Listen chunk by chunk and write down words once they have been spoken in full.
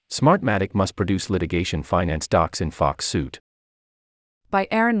Smartmatic must produce litigation finance docs in Fox suit. By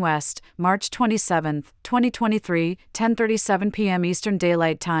Aaron West, March 27, 2023, 10:37 p.m. Eastern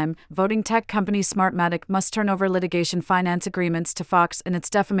Daylight Time. Voting tech company Smartmatic must turn over litigation finance agreements to Fox in its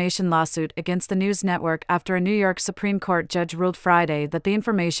defamation lawsuit against the news network after a New York Supreme Court judge ruled Friday that the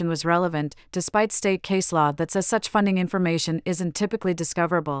information was relevant, despite state case law that says such funding information isn't typically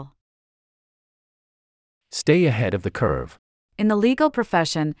discoverable. Stay ahead of the curve. In the legal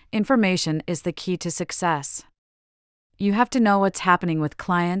profession, information is the key to success. You have to know what's happening with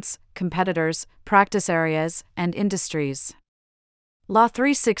clients, competitors, practice areas, and industries.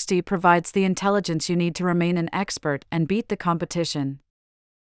 Law360 provides the intelligence you need to remain an expert and beat the competition.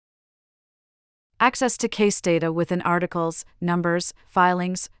 Access to case data within articles, numbers,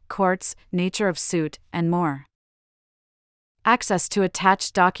 filings, courts, nature of suit, and more. Access to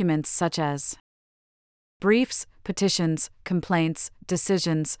attached documents such as briefs, petitions, complaints,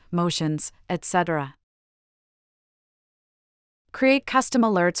 decisions, motions, etc. Create custom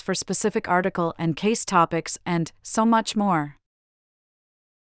alerts for specific article and case topics, and so much more.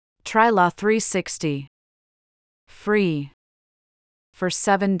 Try Law360 free for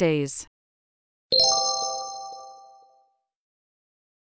 7 days.